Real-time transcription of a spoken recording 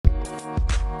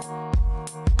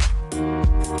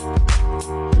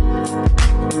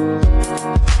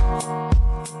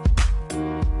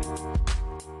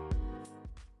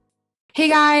Hey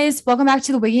guys, welcome back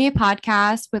to the Winging It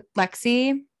podcast with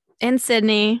Lexi. In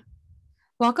Sydney.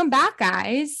 Welcome back,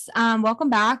 guys.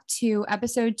 Welcome back to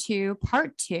episode 2,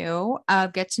 part 2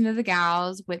 of Get to Know the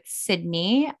Gals with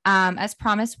Sydney. As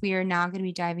promised, we are now going to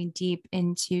be diving deep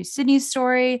into Sydney's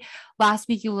story. Last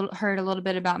week, you heard a little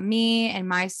bit about me and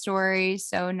my story.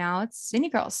 So now it's Sydney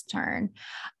Girl's turn.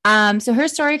 So her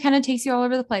story kind of takes you all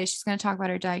over the place. She's going to talk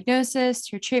about her diagnosis,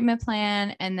 her treatment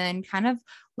plan, and then kind of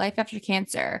life after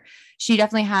cancer. She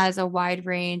definitely has a wide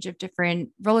range of different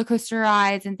roller coaster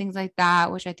rides and things like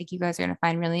that, which I think you guys are going to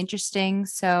find really interesting.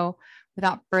 So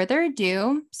without further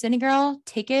ado, Sydney Girl,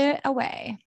 take it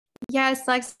away. Yes,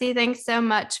 Lexi, thanks so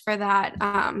much for that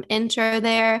intro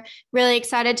there. Really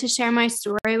excited to share my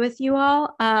story with you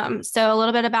all. So a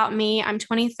little bit about me. I'm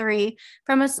 23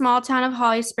 from a small town of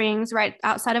Holly Springs, right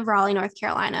outside of Raleigh, North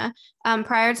Carolina.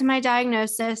 Prior to my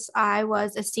diagnosis, I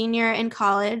was a senior in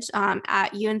college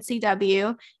at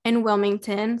UNCW in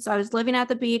Wilmington. So I was living at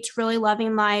the beach, really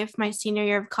loving life my senior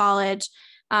year of college,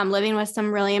 living with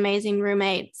some really amazing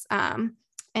roommates.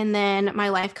 And then my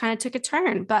life kind of took a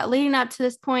turn. But leading up to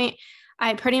this point,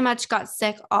 I pretty much got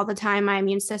sick all the time. My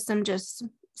immune system just,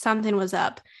 something was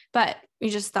up. But we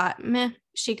just thought,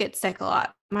 she gets sick a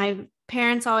lot. My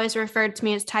parents always referred to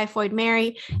me as Typhoid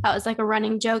Mary. That was like a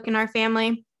running joke in our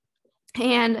family.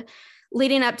 And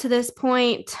leading up to this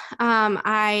point,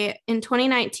 I, in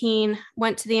 2019,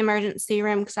 went to the emergency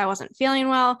room because I wasn't feeling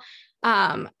well.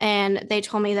 And they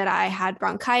told me that I had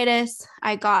bronchitis.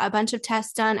 I got a bunch of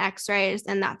tests done, x-rays,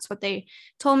 and that's what they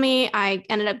told me. I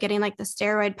ended up getting like the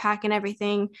steroid pack and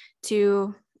everything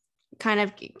to kind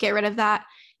of get rid of that.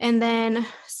 And then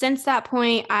since that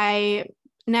point, I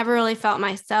never really felt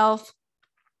myself.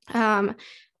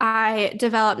 I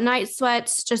developed night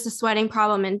sweats, just a sweating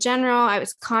problem in general. I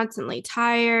was constantly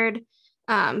tired.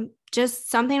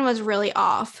 Just something was really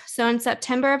off. So in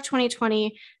September of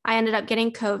 2020, I ended up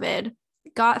getting COVID,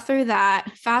 got through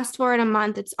that. Fast forward a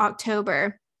month, it's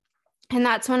October. And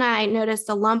that's when I noticed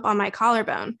a lump on my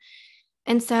collarbone.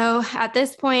 And so at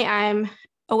this point, I'm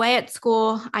away at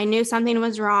school. I knew something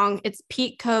was wrong. It's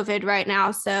peak COVID right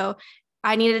now. So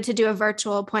I needed to do a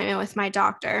virtual appointment with my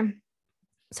doctor.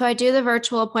 So I do the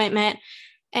virtual appointment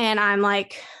and I'm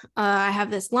like, I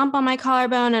have this lump on my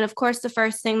collarbone. And of course, the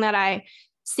first thing that I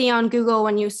see on Google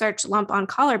when you search lump on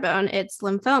collarbone, it's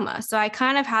lymphoma. So I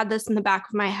kind of had this in the back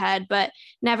of my head, but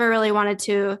never really wanted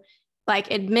to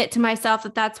like admit to myself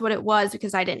that that's what it was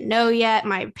because I didn't know yet.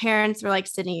 My parents were like,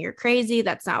 Sydney, you're crazy.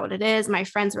 That's not what it is. My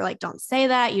friends were like, don't say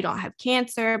that. You don't have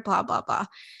cancer, blah, blah, blah.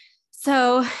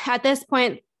 So at this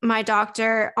point, my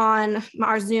doctor on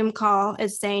our Zoom call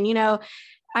is saying,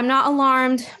 I'm not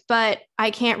alarmed, but I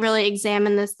can't really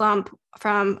examine this lump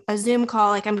from a Zoom call.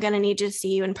 Like I'm going to need to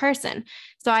see you in person.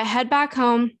 So I head back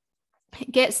home,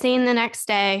 get seen the next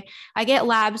day. I get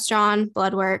labs drawn,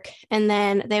 blood work, and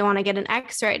then they want to get an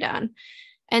x-ray done.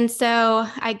 And so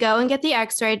I go and get the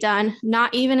x-ray done,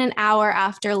 not even an hour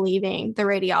after leaving the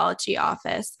radiology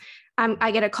office.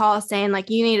 I get a call saying like,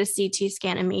 you need a CT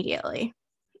scan immediately.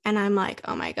 And I'm like,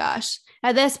 oh my gosh.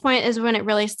 At this point is when it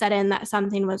really set in that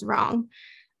something was wrong.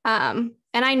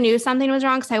 And I knew something was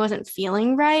wrong because I wasn't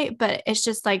feeling right, but it's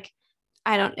just like,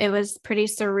 it was pretty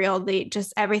surreal.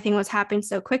 Just everything was happening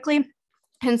so quickly.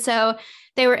 And so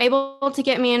they were able to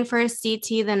get me in for a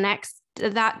CT the next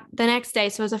day.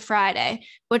 So it was a Friday,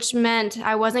 which meant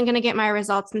I wasn't going to get my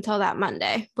results until that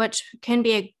Monday, which can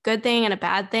be a good thing and a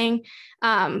bad thing.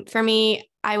 For me,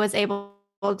 I was able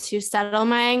to settle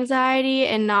my anxiety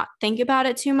and not think about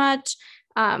it too much.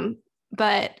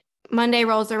 But Monday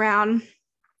rolls around.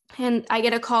 And I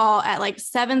get a call at like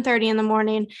 7:30 in the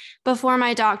morning before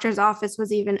my doctor's office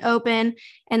was even open.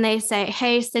 And they say,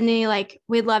 hey, Sydney, like,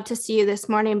 we'd love to see you this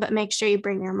morning, but make sure you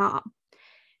bring your mom.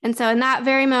 And so in that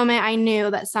very moment, I knew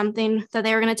that something that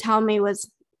they were going to tell me was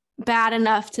bad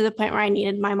enough to the point where I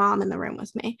needed my mom in the room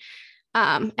with me.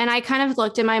 And I kind of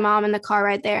looked at my mom in the car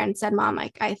right there and said, Mom,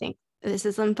 like, I think this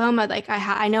is lymphoma. Like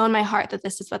I know in my heart that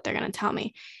this is what they're going to tell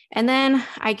me. And then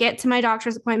I get to my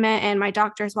doctor's appointment and my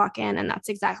doctors walk in and that's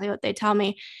exactly what they tell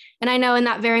me. And I know in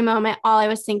that very moment, all I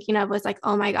was thinking of was like,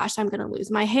 oh my gosh, I'm going to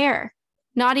lose my hair.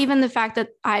 Not even the fact that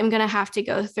I'm going to have to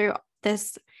go through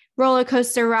this roller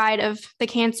coaster ride of the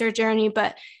cancer journey,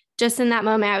 but just in that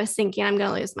moment, I was thinking I'm going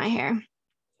to lose my hair.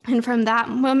 And from that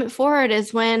moment forward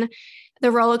is when the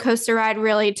roller coaster ride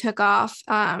really took off.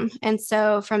 And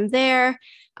so from there,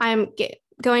 I'm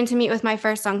going to meet with my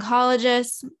first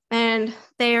oncologist, and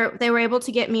they were able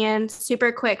to get me in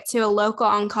super quick to a local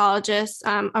oncologist,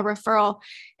 a referral,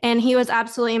 and he was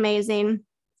absolutely amazing.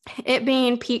 It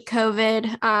being peak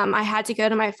COVID, I had to go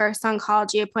to my first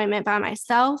oncology appointment by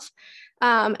myself.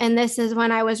 And this is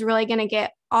when I was really going to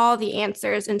get all the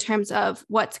answers in terms of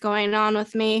what's going on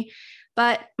with me.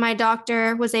 But my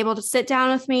doctor was able to sit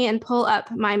down with me and pull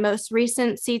up my most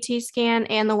recent CT scan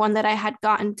and the one that I had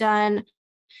gotten done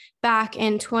back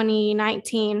in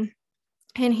 2019.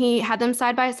 And he had them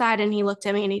side by side, and he looked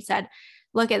at me and he said,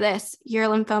 "Look at this. Your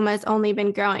lymphoma has only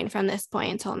been growing from this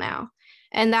point until now."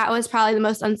 And that was probably the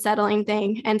most unsettling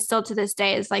thing. And still to this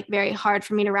day, is like very hard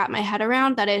for me to wrap my head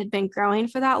around that it had been growing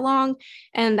for that long.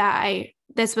 And that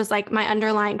this was like my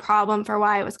underlying problem for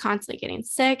why I was constantly getting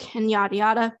sick and yada,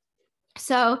 yada.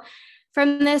 So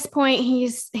from this point,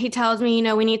 he tells me,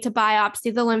 we need to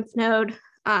biopsy the lymph node.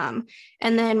 And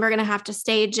then we're going to have to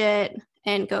stage it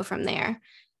and go from there.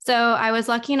 So I was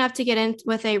lucky enough to get in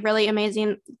with a really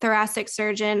amazing thoracic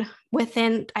surgeon.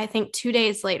 Within, I think, 2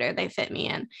 days later, they fit me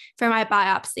in for my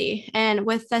biopsy. And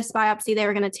with this biopsy, they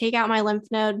were going to take out my lymph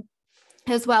node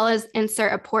as well as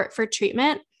insert a port for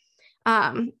treatment.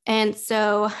 And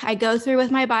so I go through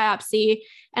with my biopsy,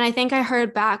 and I think I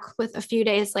heard back with a few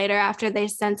days later after they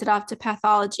sent it off to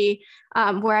pathology,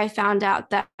 where I found out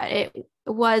that it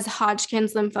was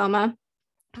Hodgkin's lymphoma,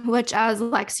 which, as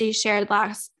Lexi shared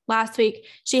last week,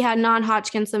 she had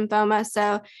non-Hodgkin's lymphoma.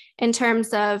 So in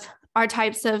terms of our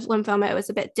types of lymphoma, it was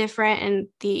a bit different in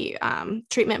the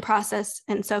treatment process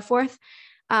and so forth.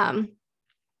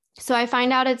 So I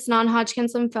find out it's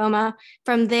non-Hodgkin's lymphoma.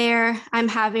 From there, I'm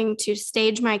having to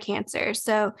stage my cancer.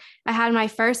 So I had my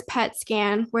first PET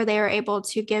scan where they were able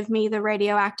to give me the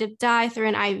radioactive dye through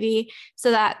an IV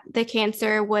so that the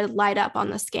cancer would light up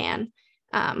on the scan.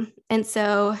 And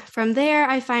so from there,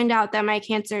 I find out that my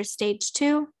cancer is stage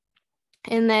 2.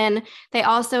 And then they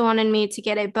also wanted me to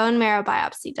get a bone marrow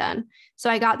biopsy done. So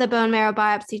I got the bone marrow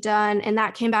biopsy done, and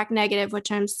that came back negative,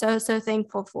 which I'm so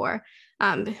thankful for.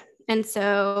 And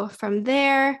so from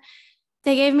there,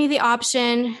 they gave me the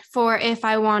option for if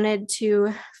I wanted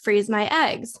to freeze my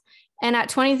eggs. And at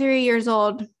 23 years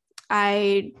old,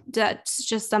 that's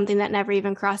just something that never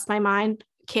even crossed my mind,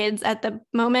 kids at the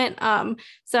moment.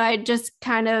 So I just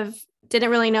kind of didn't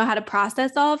really know how to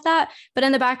process all of that. But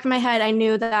in the back of my head, I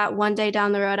knew that one day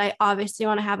down the road, I obviously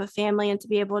want to have a family and to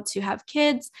be able to have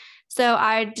kids. So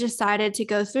I decided to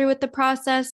go through with the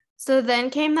process. So then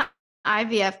came the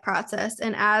IVF process.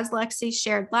 And as Lexi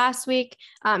shared last week,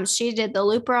 she did the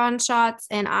Leuperon shots,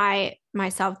 and I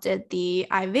myself did the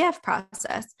IVF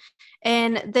process.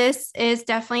 And this is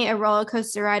definitely a roller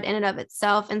coaster ride in and of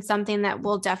itself, and something that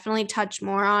we'll definitely touch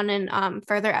more on in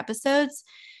further episodes.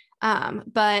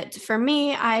 But for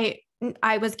me, I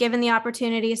was given the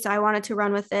opportunity, so I wanted to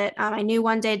run with it. I knew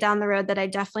one day down the road that I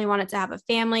definitely wanted to have a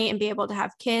family and be able to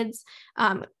have kids.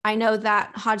 I know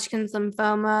that Hodgkin's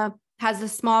lymphoma has a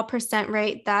small percent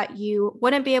rate that you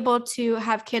wouldn't be able to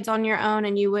have kids on your own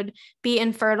and you would be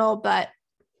infertile. But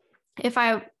if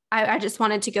I just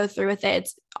wanted to go through with it,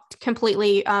 it's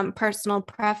completely personal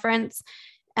preference.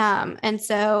 And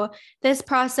so this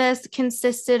process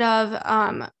consisted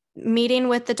of meeting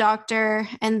with the doctor,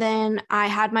 and then I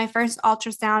had my first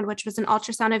ultrasound, which was an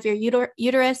ultrasound of your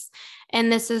uterus. And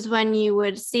this is when you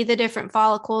would see the different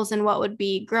follicles and what would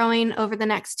be growing over the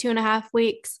next 2.5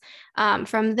 weeks.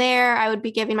 From there, I would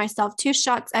be giving myself 2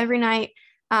 shots every night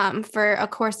for a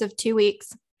course of 2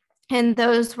 weeks. And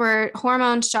those were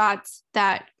hormone shots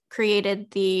that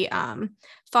created the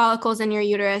follicles in your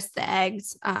uterus, the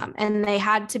eggs, and they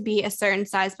had to be a certain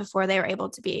size before they were able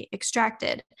to be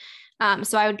extracted.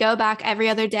 So I would go back every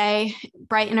other day,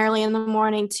 bright and early in the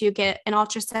morning, to get an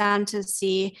ultrasound to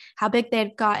see how big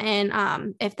they'd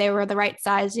gotten, if they were the right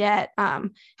size yet, how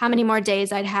many more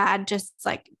days I'd had, just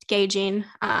like gauging.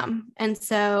 And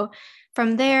so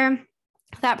from there,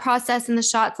 that process and the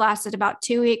shots lasted about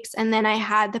 2 weeks. And then I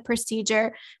had the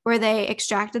procedure where they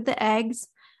extracted the eggs.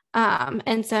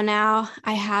 And so now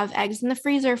I have eggs in the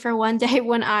freezer for one day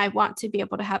when I want to be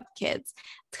able to have kids.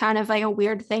 It's kind of like a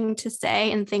weird thing to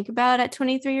say and think about at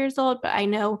 23 years old, but I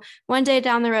know one day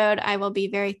down the road, I will be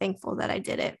very thankful that I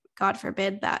did it. God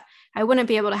forbid that I wouldn't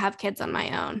be able to have kids on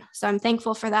my own. So I'm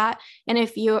thankful for that. And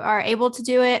if you are able to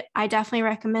do it, I definitely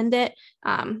recommend it.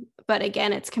 But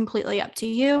again, it's completely up to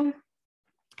you.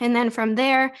 And then from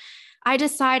there, I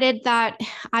decided that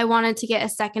I wanted to get a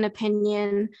second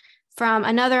opinion from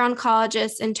another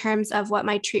oncologist in terms of what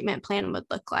my treatment plan would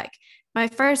look like. My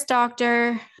first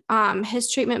doctor,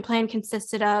 his treatment plan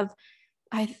consisted of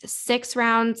 6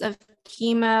 rounds of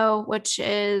chemo, which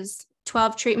is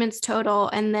 12 treatments total,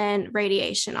 and then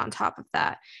radiation on top of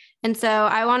that. And so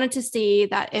I wanted to see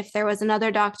that if there was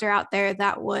another doctor out there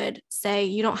that would say,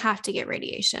 you don't have to get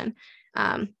radiation.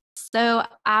 So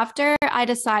after I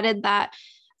decided that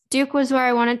Duke was where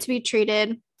I wanted to be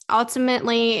treated,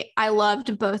 ultimately, I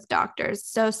loved both doctors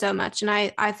so much. And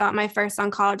I thought my first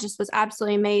oncologist was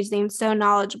absolutely amazing, so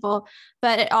knowledgeable.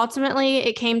 But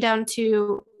it came down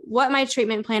to what my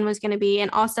treatment plan was going to be and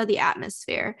also the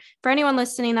atmosphere. For anyone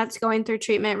listening that's going through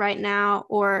treatment right now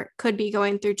or could be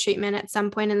going through treatment at some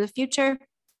point in the future,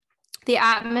 the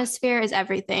atmosphere is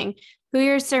everything. Who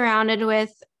you're surrounded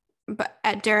with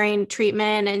during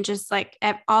treatment and just like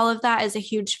all of that is a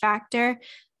huge factor.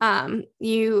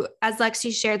 You, as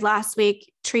Lexi shared last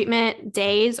week, treatment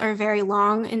days are very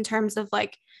long in terms of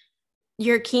like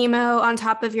your chemo on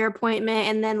top of your appointment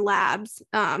and then labs.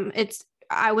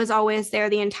 I was always there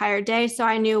the entire day. So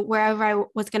I knew wherever I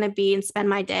was going to be and spend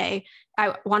my day,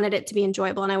 I wanted it to be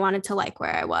enjoyable and I wanted to like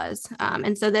where I was.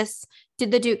 And so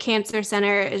the Duke Cancer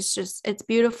Center is just, it's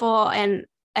beautiful and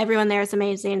everyone there is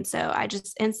amazing. So I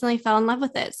just instantly fell in love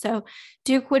with it. So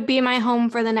Duke would be my home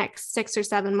for the next 6 or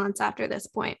 7 months after this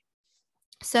point.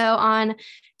 So on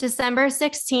December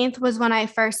 16th was when I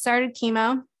first started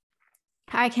chemo.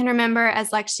 I can remember,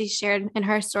 as Lexi shared in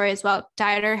her story as well,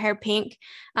 dyed her hair pink.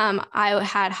 I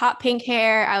had hot pink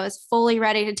hair. I was fully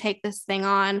ready to take this thing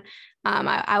on.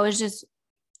 I was just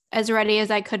as ready as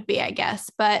I could be, I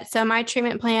guess. But so my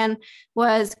treatment plan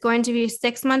was going to be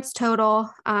 6 months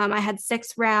total. I had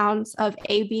 6 rounds of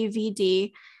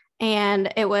ABVD,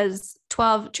 and it was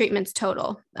 12 treatments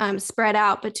total, spread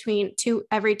out between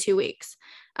every 2 weeks.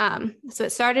 So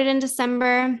it started in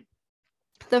December.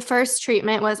 The first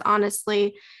treatment was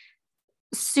honestly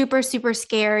super, super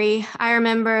scary. I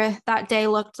remember that day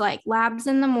looked like labs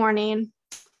in the morning.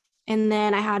 And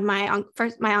then I had my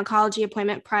oncology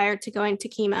appointment prior to going to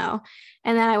chemo.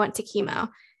 And then I went to chemo.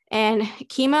 And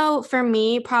chemo for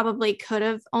me probably could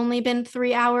have only been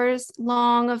 3 hours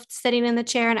long of sitting in the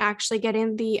chair and actually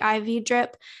getting the IV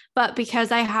drip. But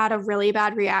because I had a really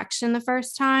bad reaction the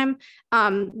first time,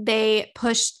 they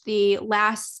pushed the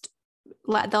last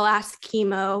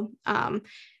chemo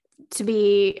to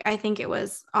be, I think it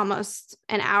was almost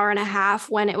an hour and a half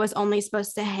when it was only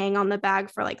supposed to hang on the bag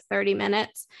for like 30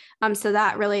 minutes. So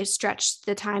that really stretched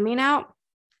the timing out.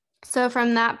 So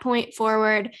from that point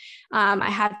forward, I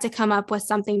had to come up with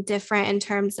something different in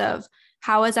terms of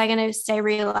how was I going to stay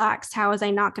relaxed? How was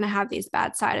I not going to have these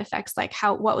bad side effects? Like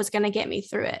what was going to get me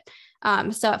through it?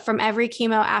 So from every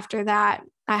chemo after that,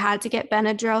 I had to get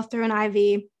Benadryl through an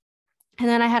IV. And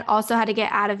then I had to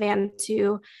get Ativan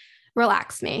to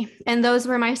relax me. And those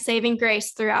were my saving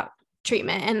grace throughout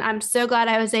treatment. And I'm so glad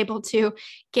I was able to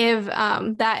give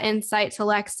that insight to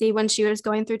Lexi when she was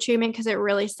going through treatment, because it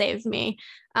really saved me.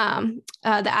 The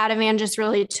Ativan just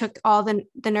really took all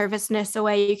the nervousness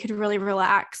away. You could really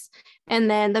relax.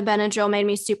 And then the Benadryl made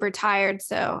me super tired,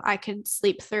 so I could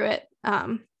sleep through it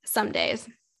some days.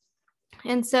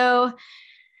 And so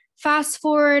fast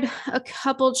forward a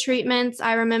couple treatments,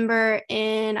 I remember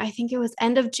I think it was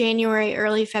end of January,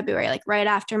 early February, like right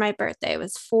after my birthday. It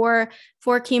was four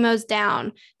chemos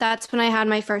down. That's when I had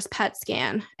my first PET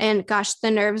scan. And gosh, the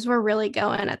nerves were really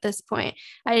going at this point.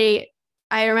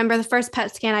 I remember the first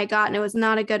PET scan I got, and it was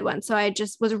not a good one. So I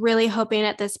just was really hoping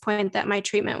at this point that my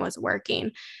treatment was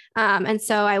working. And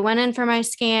so I went in for my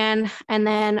scan. And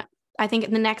then I think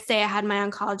the next day I had my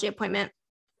oncology appointment.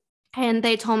 And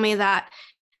they told me that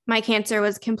my cancer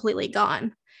was completely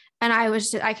gone. And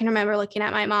I can remember looking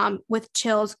at my mom with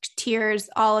chills, tears,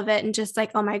 all of it. And just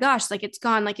like, oh my gosh, like it's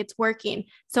gone, like it's working.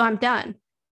 So I'm done.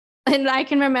 And I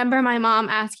can remember my mom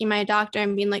asking my doctor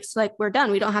and being like, so like, we're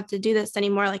done. We don't have to do this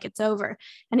anymore. Like it's over.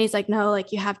 And he's like, no,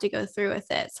 like you have to go through with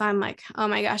it. So I'm like, oh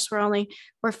my gosh,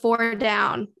 we're 4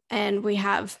 down and we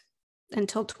have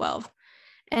until 12.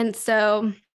 And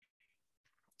so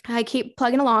I keep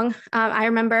plugging along. I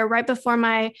remember right before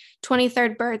my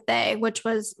 23rd birthday, which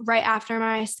was right after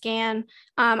my scan,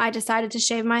 I decided to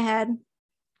shave my head.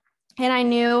 And I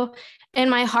knew in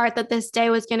my heart that this day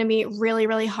was going to be really,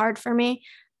 really hard for me.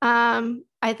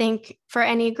 I think for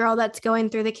any girl that's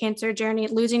going through the cancer journey,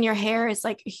 losing your hair is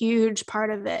like a huge part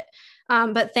of it.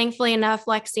 But thankfully enough,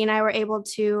 Lexi and I were able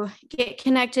to get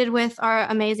connected with our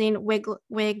amazing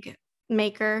wig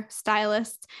maker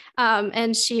stylist.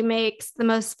 And she makes the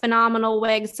most phenomenal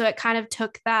wigs. So it kind of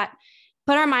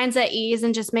put our minds at ease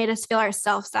and just made us feel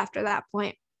ourselves after that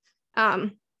point.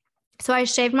 So I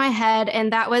shaved my head,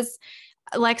 and that was,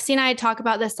 Lexi and I talk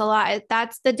about this a lot.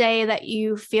 That's the day that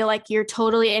you feel like you're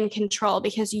totally in control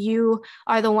because you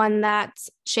are the one that's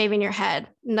shaving your head.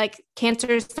 Like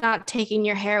cancer is not taking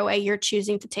your hair away. You're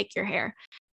choosing to take your hair.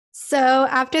 So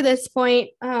after this point,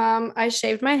 I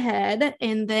shaved my head,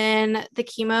 and then the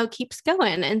chemo keeps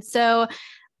going. And so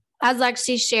as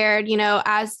Lexi shared,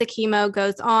 as the chemo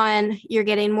goes on, you're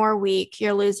getting more weak,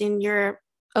 you're losing your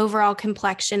overall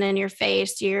complexion in your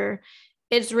face, you're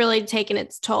it's really taken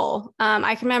its toll.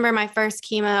 I can remember my first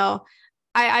chemo,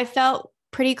 I felt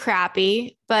pretty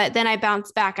crappy, but then I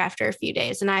bounced back after a few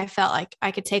days and I felt like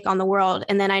I could take on the world.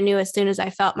 And then I knew as soon as I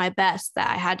felt my best that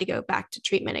I had to go back to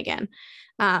treatment again.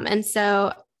 And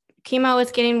so chemo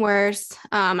was getting worse.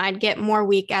 I'd get more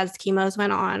weak as chemos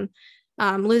went on,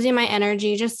 losing my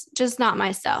energy, just not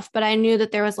myself. But I knew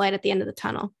that there was light at the end of the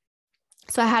tunnel.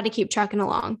 So I had to keep trucking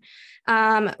along.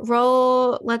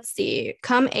 Let's see,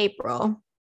 come April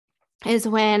is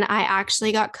when I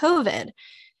actually got COVID,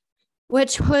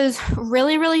 which was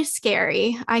really, really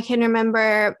scary. I can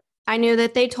remember, I knew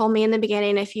that they told me in the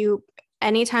beginning,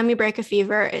 anytime you break a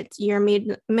fever, you're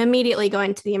immediately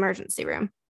going to the emergency room.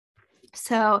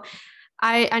 So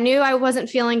I knew I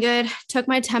wasn't feeling good, took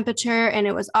my temperature, and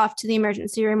it was off to the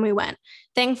emergency room we went.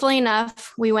 Thankfully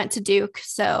enough, we went to Duke.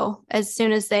 So as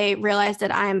soon as they realized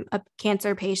that I'm a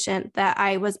cancer patient, that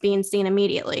I was being seen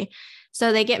immediately.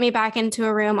 So they get me back into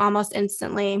a room almost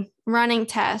instantly, running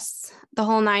tests, the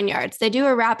whole 9 yards. They do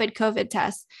a rapid COVID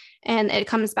test and it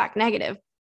comes back negative.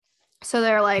 So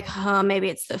they're like, oh, maybe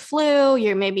it's the flu.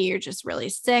 Maybe you're just really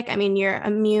sick. I mean, your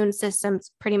immune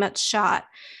system's pretty much shot.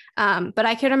 But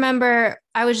I can remember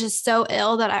I was just so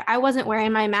ill that I wasn't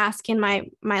wearing my mask in my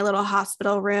little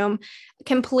hospital room,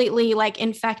 completely like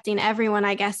infecting everyone,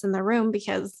 I guess, in the room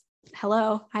because,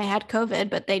 hello, I had COVID,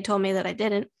 but they told me that I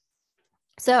didn't.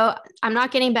 So I'm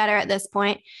not getting better at this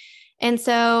point. And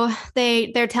so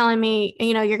they're telling me,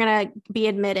 you're going to be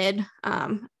admitted.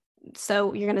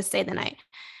 So you're going to stay the night.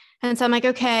 And so I'm like,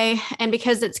 okay. And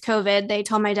because it's COVID, they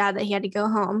told my dad that he had to go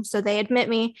home. So they admit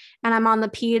me and I'm on the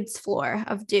peds floor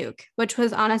of Duke, which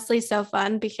was honestly so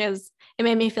fun because it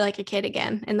made me feel like a kid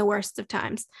again in the worst of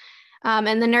times.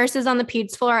 And the nurses on the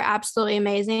peds floor are absolutely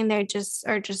amazing. They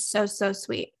are just so, so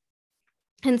sweet.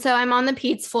 And so I'm on the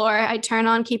peds floor. I turn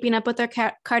on Keeping Up with the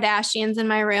Kardashians in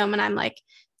my room. And I'm like,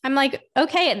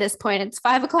 okay, at this point, it's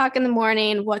 5:00 in the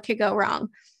morning. What could go wrong?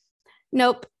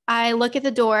 Nope. I look at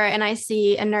the door and I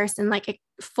see a nurse in like a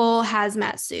full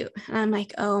hazmat suit. And I'm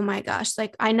like, oh my gosh,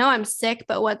 like I know I'm sick,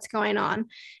 but what's going on?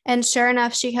 And sure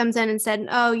enough, she comes in and said,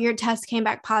 oh, your test came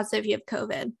back positive. You have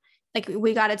COVID. Like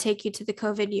we got to take you to the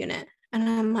COVID unit. And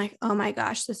I'm like, oh my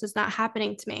gosh, this is not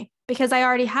happening to me because I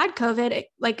already had COVID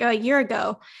like a year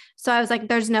ago. So I was like,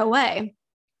 there's no way.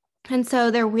 And so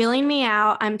they're wheeling me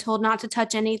out. I'm told not to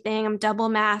touch anything. I'm double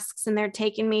masks and they're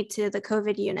taking me to the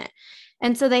COVID unit.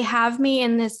 And so they have me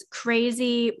in this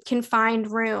crazy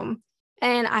confined room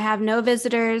and I have no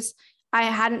visitors. I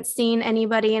hadn't seen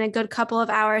anybody in a good couple of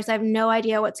hours. I have no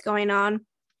idea what's going on.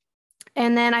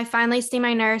 And then I finally see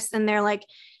my nurse and they're like,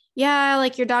 yeah,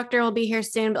 like your doctor will be here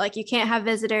soon, but like you can't have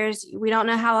visitors. We don't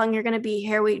know how long you're going to be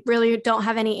here. We really don't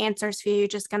have any answers for you. You're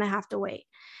just going to have to wait.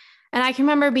 And I can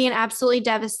remember being absolutely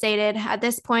devastated. At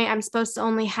this point, I'm supposed to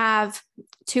only have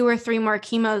 2 or 3 more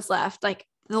chemos left. Like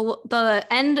the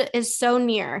end is so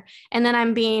near. And then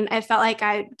I felt like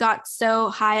I got so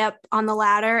high up on the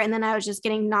ladder and then I was just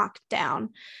getting knocked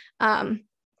down.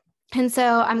 And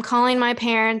so I'm calling my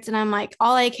parents and I'm like,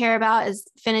 all I care about is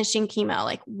finishing chemo.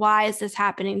 Like, why is this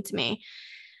happening to me?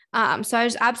 So I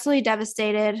was absolutely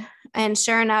devastated. And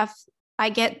sure enough, I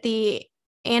get the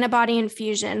antibody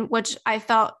infusion, which I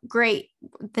felt great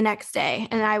the next day.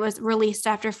 And I was released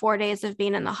after 4 days of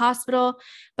being in the hospital,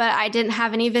 but I didn't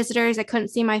have any visitors. I couldn't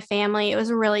see my family. It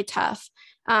was really tough.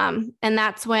 And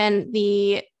that's when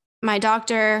my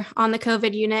doctor on the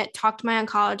COVID unit talked to my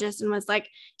oncologist and was like,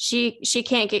 she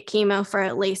can't get chemo for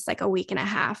at least like a week and a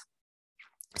half.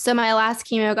 So my last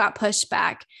chemo got pushed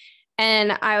back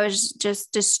and I was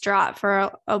just distraught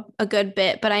for a good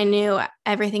bit, but I knew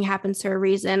everything happens for a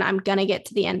reason. I'm going to get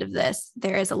to the end of this.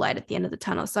 There is a light at the end of the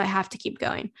tunnel, so I have to keep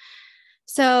going.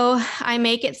 So I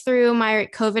make it through my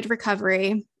COVID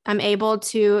recovery. I'm able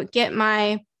to get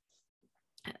my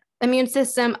immune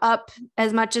system up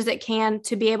as much as it can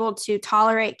to be able to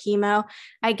tolerate chemo.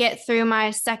 I get through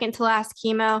my second to last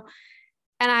chemo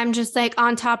and I'm just like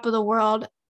on top of the world.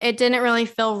 It didn't really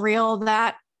feel real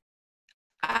that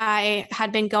I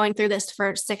had been going through this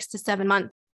for 6 to 7 months.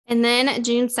 And then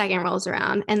June 2nd rolls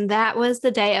around and that was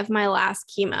the day of my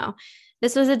last chemo.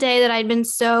 This was a day that I'd been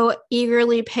so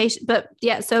eagerly patient, but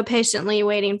yet so patiently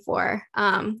waiting for,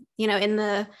 in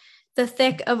the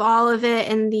thick of all of it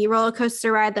and the roller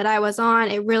coaster ride that I was on,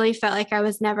 it really felt like I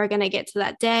was never going to get to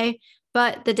that day,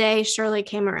 but the day surely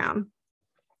came around.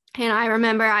 And I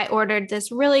remember I ordered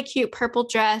this really cute purple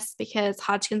dress because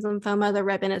Hodgkin's lymphoma, the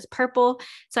ribbon is purple.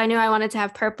 So I knew I wanted to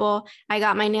have purple. I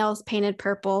got my nails painted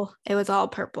purple. It was all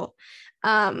purple. So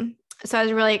I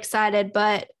was really excited,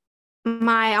 but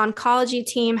my oncology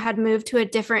team had moved to a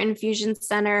different infusion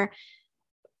center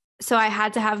so I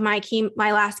had to have my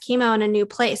last chemo in a new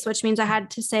place, which means I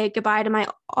had to say goodbye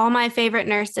to all my favorite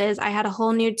nurses. I had a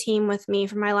whole new team with me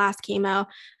for my last chemo.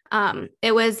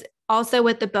 It was also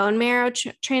with the bone marrow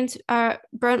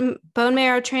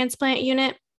transplant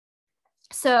unit.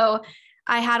 So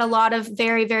I had a lot of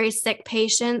very, very sick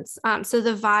patients. So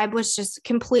the vibe was just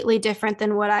completely different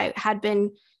than what I had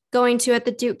been going to at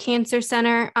the Duke Cancer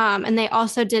Center. And they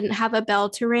also didn't have a bell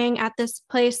to ring at this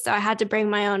place. So I had to bring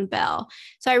my own bell.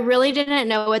 So I really didn't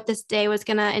know what this day was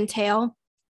going to entail,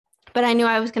 but I knew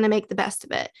I was going to make the best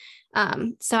of it.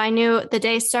 So I knew the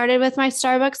day started with my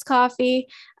Starbucks coffee.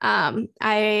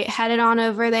 I headed on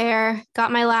over there,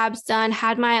 got my labs done,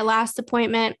 had my last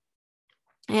appointment,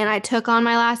 and I took on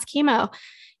my last chemo.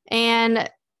 And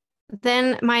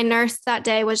then my nurse that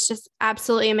day was just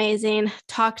absolutely amazing.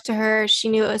 Talked to her. She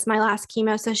knew it was my last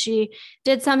chemo. So she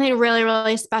did something really,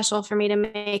 really special for me to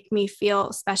make me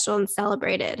feel special and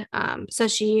celebrated. So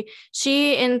she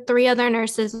and 3 other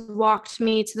nurses walked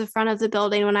me to the front of the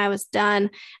building when I was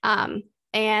done,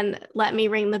 and let me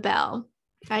ring the bell.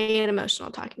 I get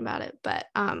emotional talking about it, but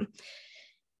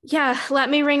yeah,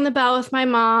 let me ring the bell with my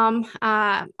mom.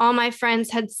 All my friends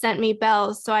had sent me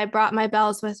bells, so I brought my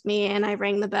bells with me and I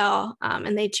rang the bell,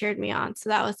 and they cheered me on. So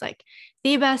that was like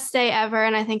the best day ever,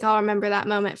 and I think I'll remember that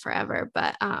moment forever.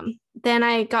 But then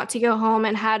I got to go home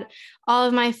and had all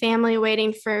of my family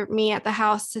waiting for me at the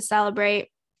house to celebrate,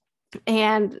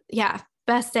 and yeah,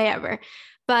 best day ever.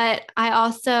 But I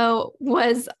also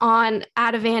was on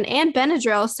Ativan and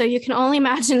Benadryl. So you can only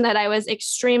imagine that I was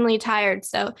extremely tired.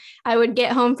 So I would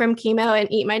get home from chemo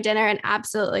and eat my dinner and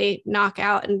absolutely knock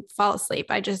out and fall asleep.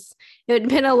 It had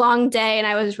been a long day and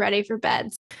I was ready for bed.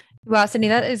 Wow, Sydney,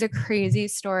 that is a crazy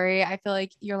story. I feel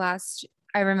like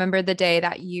I remember the day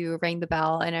that you rang the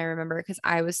bell, and I remember because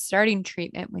I was starting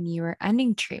treatment when you were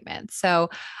ending treatment. So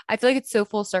I feel like it's so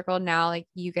full circle now, like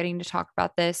you getting to talk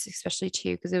about this, especially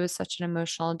too, because it was such an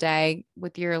emotional day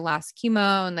with your last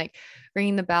chemo and like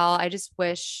ringing the bell. I just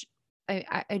wish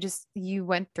you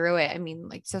went through it. I mean,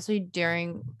 like, especially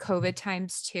during COVID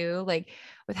times too, like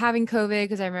with having COVID,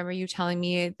 because I remember you telling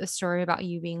me the story about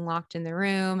you being locked in the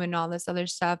room and all this other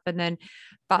stuff. And then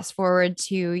fast forward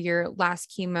to your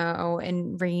last chemo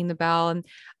and ringing the bell. And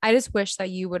I just wish that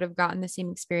you would have gotten the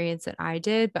same experience that I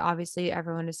did. But obviously,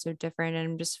 everyone is so different. And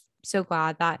I'm just so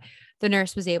glad that the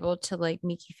nurse was able to like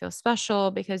make you feel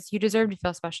special, because you deserve to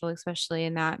feel special, especially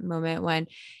in that moment when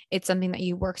it's something that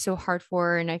you work so hard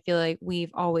for. And I feel like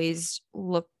we always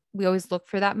look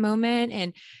for that moment,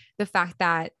 and the fact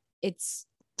that it's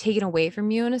taken away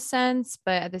from you in a sense.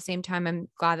 But at the same time, I'm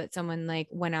glad that someone like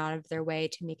went out of their way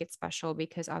to make it special,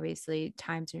 because obviously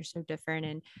times are so different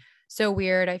and so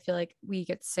weird. I feel like we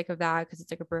get sick of that because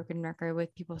it's like a broken record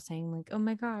with people saying like, oh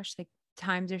my gosh, like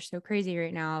times are so crazy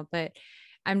right now. But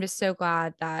I'm just so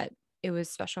glad that it was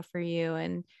special for you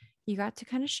and you got to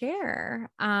kind of share.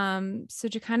 So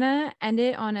to kind of end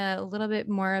it on a little bit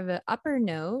more of an upper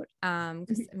note,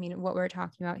 because I mean, what we're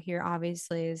talking about here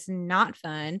obviously is not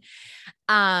fun.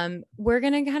 We're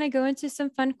gonna kind of go into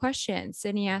some fun questions.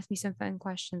 Sydney asked me some fun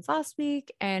questions last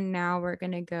week, and now we're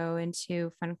gonna go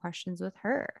into fun questions with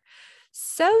her.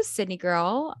 So, Sydney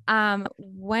girl,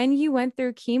 when you went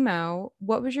through chemo,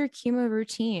 what was your chemo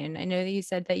routine? I know that you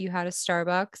said that you had a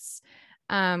Starbucks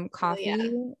coffee.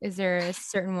 Oh, yeah. Is there a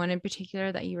certain one in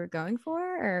particular that you were going for,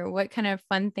 or what kind of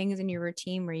fun things in your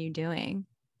routine were you doing?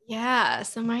 Yeah,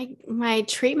 so my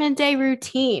treatment day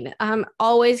routine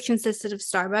always consisted of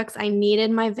Starbucks. I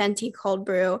needed my venti cold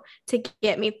brew to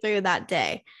get me through that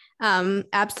day.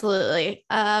 Absolutely.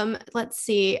 Let's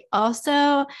see.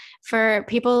 Also, for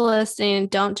people listening,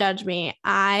 don't judge me.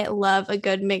 I love a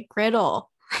good McGriddle.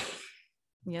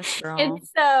 Yes, girl. And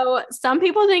so some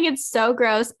people think it's so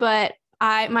gross, but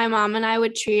my mom and I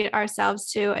would treat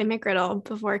ourselves to a McGriddle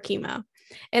before chemo.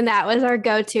 And that was our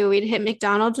go-to. We'd hit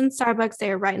McDonald's and Starbucks. They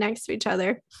were right next to each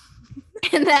other.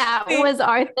 And that was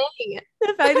our thing.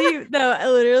 The fact that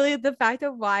literally the fact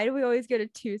of why do we always go to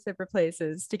 2 separate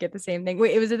places to get the same thing?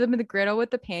 Wait, was it the griddle with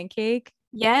the pancake?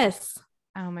 Yes.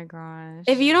 Oh my gosh.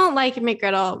 If you don't like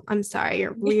McGriddle, I'm sorry,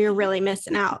 you're really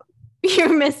missing out.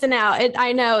 You're missing out.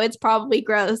 I know it's probably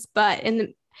gross, but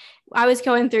I was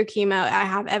going through chemo. I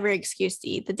have every excuse to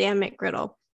eat the damn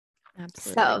McGriddle.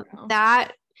 Absolutely. So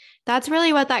that's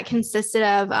really what that consisted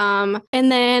of.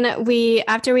 And then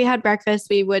after we had breakfast,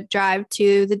 we would drive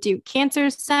to the Duke Cancer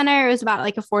Center. It was about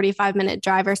like a 45-minute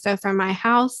drive or so from my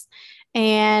house.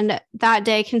 And that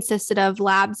day consisted of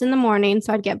labs in the morning.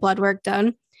 So I'd get blood work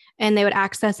done and they would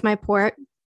access my port.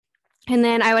 And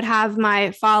then I would have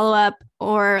my follow-up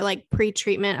or like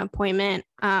pre-treatment appointment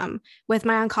with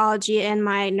my oncology and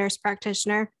my nurse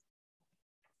practitioner.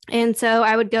 And so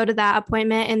I would go to that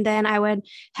appointment and then I would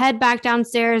head back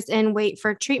downstairs and wait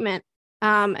for treatment.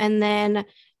 And then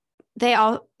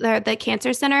the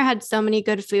cancer center had so many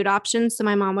good food options. So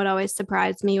my mom would always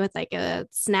surprise me with like a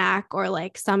snack or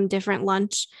like some different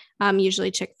lunch,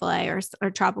 usually Chick-fil-A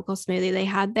or tropical smoothie they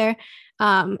had there.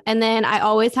 And then I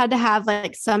always had to have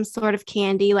like some sort of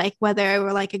candy, like whether it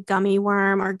were like a gummy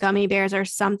worm or gummy bears or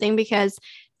something, because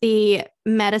the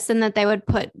medicine that they would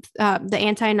put, the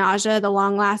anti-nausea, the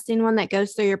long-lasting one that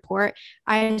goes through your port,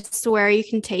 I swear you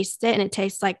can taste it and it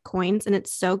tastes like coins and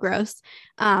it's so gross.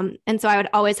 And so I would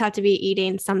always have to be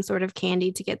eating some sort of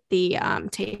candy to get the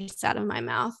taste out of my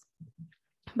mouth.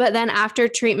 But then after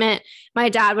treatment, my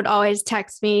dad would always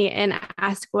text me and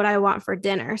ask what I want for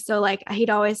dinner. So like he'd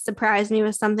always surprise me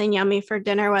with something yummy for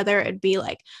dinner, whether it'd be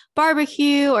like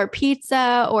barbecue or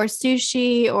pizza or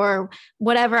sushi or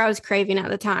whatever I was craving at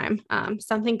the time,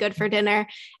 something good for dinner.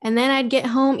 And then I'd get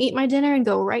home, eat my dinner and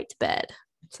go right to bed.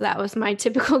 So that was my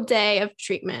typical day of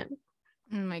treatment.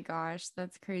 Oh my gosh,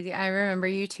 that's crazy. I remember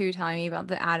you two telling me about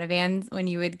the Ativans when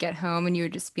you would get home and you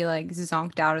would just be like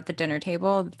zonked out at the dinner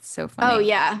table. It's so Oh, funny.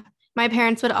 yeah. My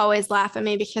parents would always laugh at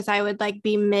me because I would like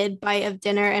be mid bite of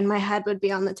dinner and my head would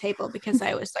be on the table because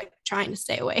I was like trying to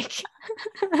stay awake.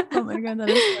 Oh my God, that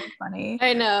is so funny.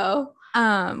 I know.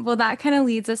 Well, that kind of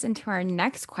leads us into our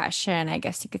next question, I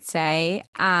guess you could say.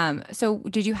 So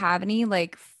did you have any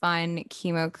like fun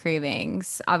chemo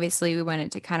cravings? Obviously, we went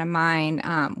into kind of mine.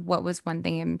 What was one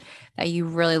thing that you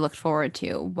really looked forward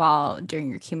to while during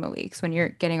your chemo weeks when you're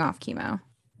getting off chemo?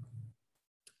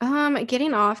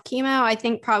 Getting off chemo, I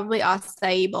think probably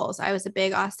acai bowls. I was a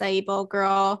big acai bowl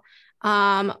girl.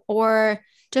 Or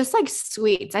just like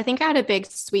sweets. I think I had a big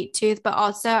sweet tooth, but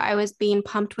also I was being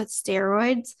pumped with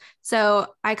steroids. So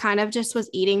I kind of just was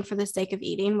eating for the sake of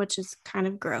eating, which is kind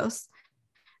of gross.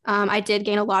 I did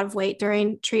gain a lot of weight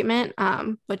during treatment,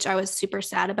 which I was super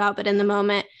sad about. But in the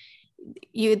moment,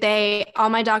 all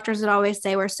my doctors would always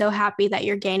say, we're so happy that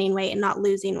you're gaining weight and not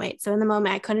losing weight. So in the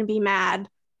moment, I couldn't be mad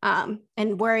and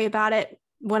worry about it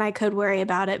when I could worry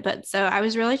about it. But so I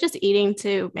was really just eating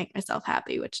to make myself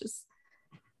happy, which is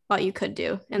all you could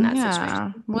do in that situation.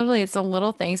 Yeah, literally, it's the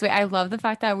little things. Wait, I love the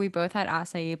fact that we both had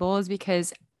acai bowls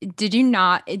because did you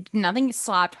not? Nothing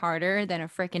slapped harder than a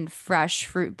freaking fresh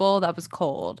fruit bowl that was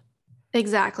cold.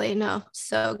 Exactly. No,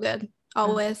 so good. Oh.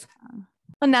 Always.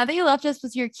 Well, now that you left us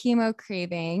with your chemo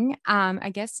craving, I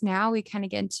guess now we kind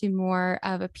of get into more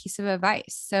of a piece of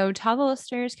advice. So tell the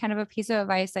listeners kind of a piece of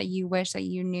advice that you wish that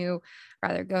you knew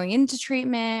rather going into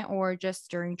treatment or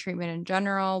just during treatment in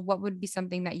general. What would be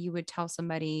something that you would tell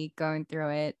somebody going through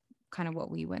it, kind of what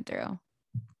we went through?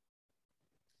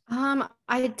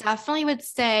 I definitely would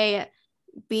say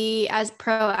be as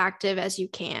proactive as you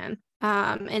can,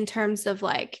 in terms of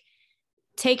like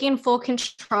taking full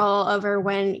control over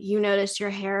when you notice your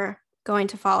hair going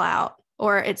to fall out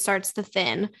or it starts to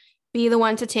thin. Be the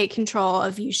one to take control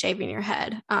of you shaving your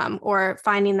head, or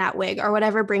finding that wig or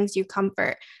whatever brings you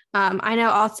comfort. I know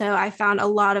also I found a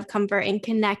lot of comfort in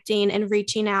connecting and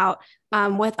reaching out,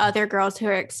 with other girls who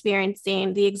are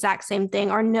experiencing the exact same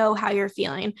thing or know how you're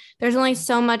feeling. There's only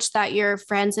so much that your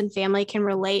friends and family can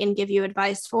relate and give you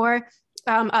advice for,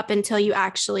 up until you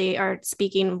actually are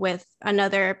speaking with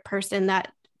another person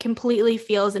that completely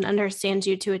feels and understands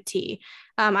you to a T.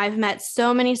 I've met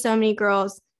so many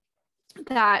girls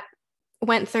that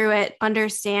went through it,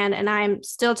 understand, and I'm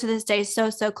still to this day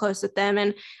so close with them.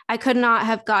 And I could not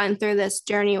have gotten through this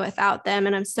journey without them.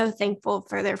 And I'm so thankful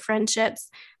for their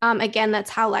friendships. Again, that's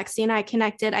how Lexi and I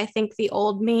connected. I think the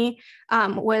old me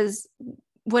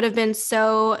would have been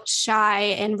so shy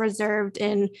and reserved,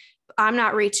 and I'm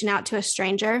not reaching out to a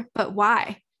stranger, but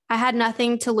why? I had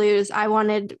nothing to lose. I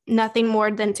wanted nothing more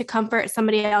than to comfort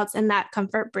somebody else, and that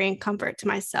comfort bring comfort to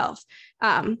myself.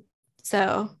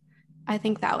 So I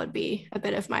think that would be a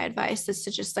bit of my advice, is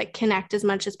to just like connect as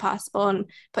much as possible and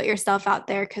put yourself out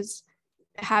there, because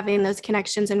having those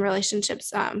connections and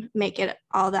relationships, make it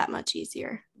all that much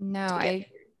easier No, to get. I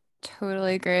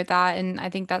totally agree with that. And I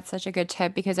think that's such a good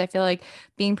tip because I feel like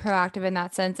being proactive in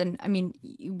that sense, and I mean,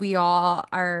 we all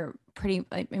are pretty,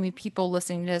 like, I mean, people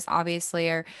listening to this obviously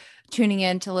are tuning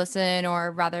in to listen,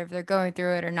 or rather if they're going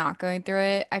through it or not going through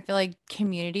it. I feel like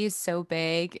community is so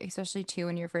big, especially too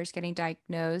when you're first getting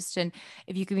diagnosed. And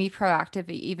if you can be proactive,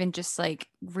 even just like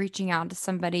reaching out to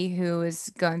somebody who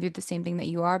is going through the same thing that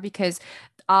you are, because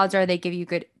odds are they give you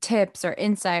good tips or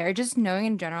insight, or just knowing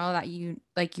in general that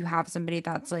you have somebody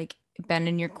that's like been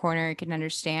in your corner and can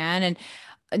understand. And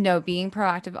no, being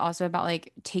proactive also about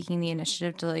like taking the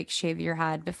initiative to like shave your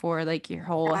head before like your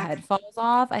whole Yeah. head falls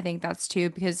off. I think that's too,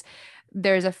 because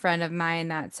there's a friend of mine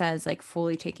that says like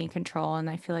fully taking control. And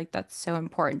I feel like that's so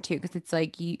important too. Cause it's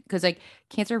like cause like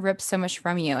cancer rips so much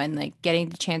from you, and like getting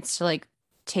the chance to like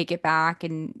take it back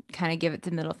and kind of give it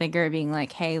the middle finger, being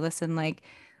like, hey, listen, like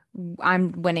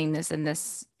I'm winning this in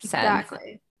this sense.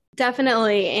 Exactly.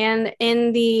 Definitely. And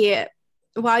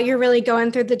while you're really going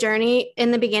through the journey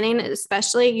in the beginning,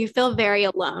 especially, you feel very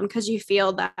alone because you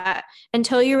feel that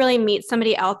until you really meet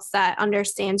somebody else that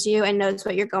understands you and knows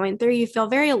what you're going through, you feel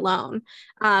very alone.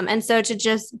 And so to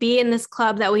just be in this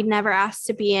club that we never asked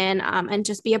to be in, and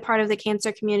just be a part of the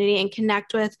cancer community and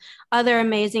connect with other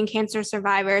amazing cancer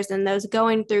survivors and those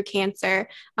going through cancer,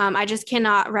 I just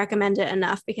cannot recommend it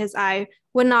enough, because I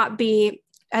would not be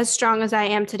as strong as I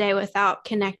am today without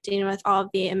connecting with all of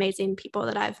the amazing people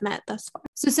that I've met thus far.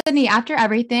 So Sydney, after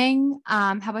everything,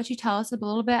 how about you tell us a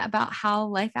little bit about how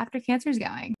life after cancer is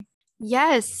going?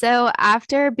 Yes. So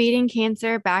after beating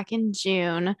cancer back in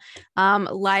June,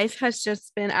 life has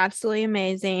just been absolutely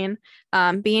amazing.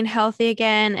 Being healthy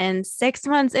again and 6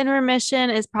 months in remission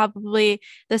is probably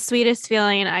the sweetest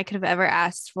feeling I could have ever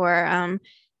asked for.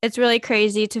 It's really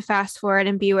crazy to fast forward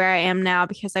and be where I am now,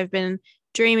 because I've been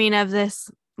dreaming of this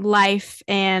life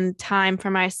and time for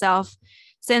myself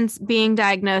since being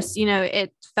diagnosed.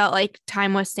 It felt like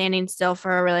time was standing still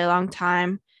for a really long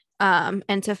time.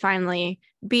 And to finally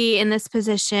be in this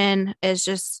position is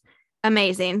just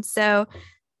amazing. So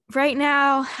right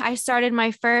now I started my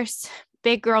first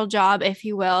big girl job, if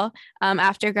you will,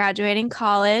 after graduating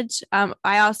college.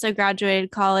 I also graduated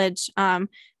college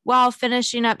while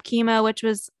finishing up chemo, which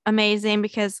was amazing,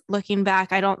 because looking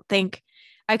back, I don't think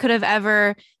I could have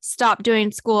ever stopped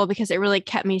doing school, because it really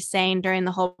kept me sane during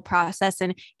the whole process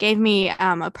and gave me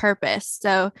a purpose.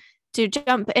 So to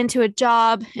jump into a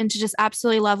job and to just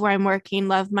absolutely love where I'm working,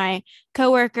 love my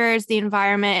coworkers, the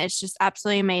environment, it's just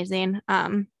absolutely amazing.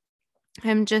 I'm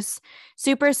just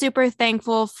super, super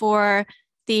thankful for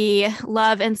the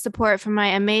love and support from my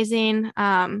amazing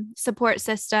support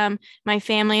system, my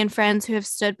family and friends who have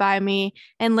stood by me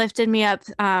and lifted me up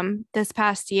this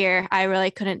past year. I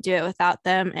really couldn't do it without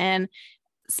them. And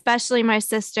especially my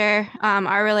sister,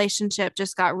 our relationship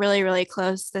just got really, really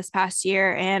close this past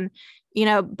year. And,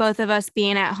 both of us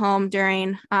being at home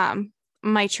during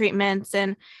my treatments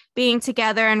and being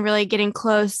together and really getting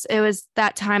close, it was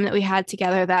that time that we had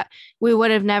together that we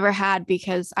would have never had,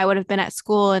 because I would have been at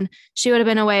school and she would have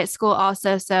been away at school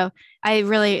also. So I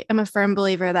really am a firm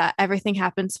believer that everything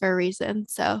happens for a reason.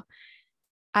 So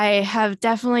I have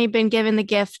definitely been given the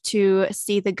gift to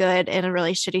see the good in a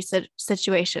really shitty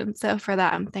situation. So for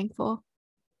that, I'm thankful.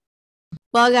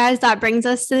 Well, guys, that brings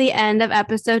us to the end of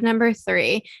episode number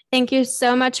 3. Thank you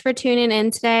so much for tuning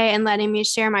in today and letting me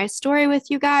share my story with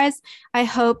you guys. I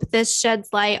hope this sheds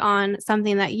light on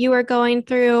something that you are going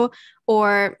through,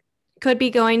 or could be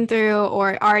going through,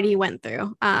 or already went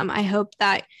through. I hope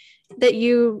that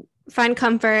you find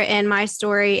comfort in my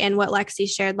story and what Lexi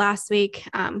shared last week.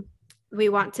 We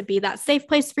want to be that safe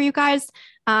place for you guys,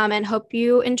 and hope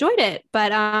you enjoyed it.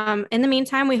 But in the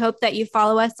meantime, we hope that you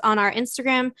follow us on our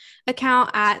Instagram account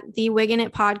at the Wiggin'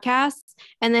 It Podcast,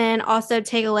 and then also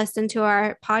take a listen to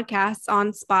our podcasts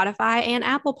on Spotify and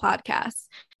Apple Podcasts.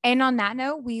 And on that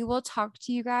note, we will talk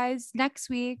to you guys next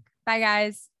week. Bye,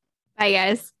 guys. Bye,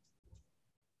 guys.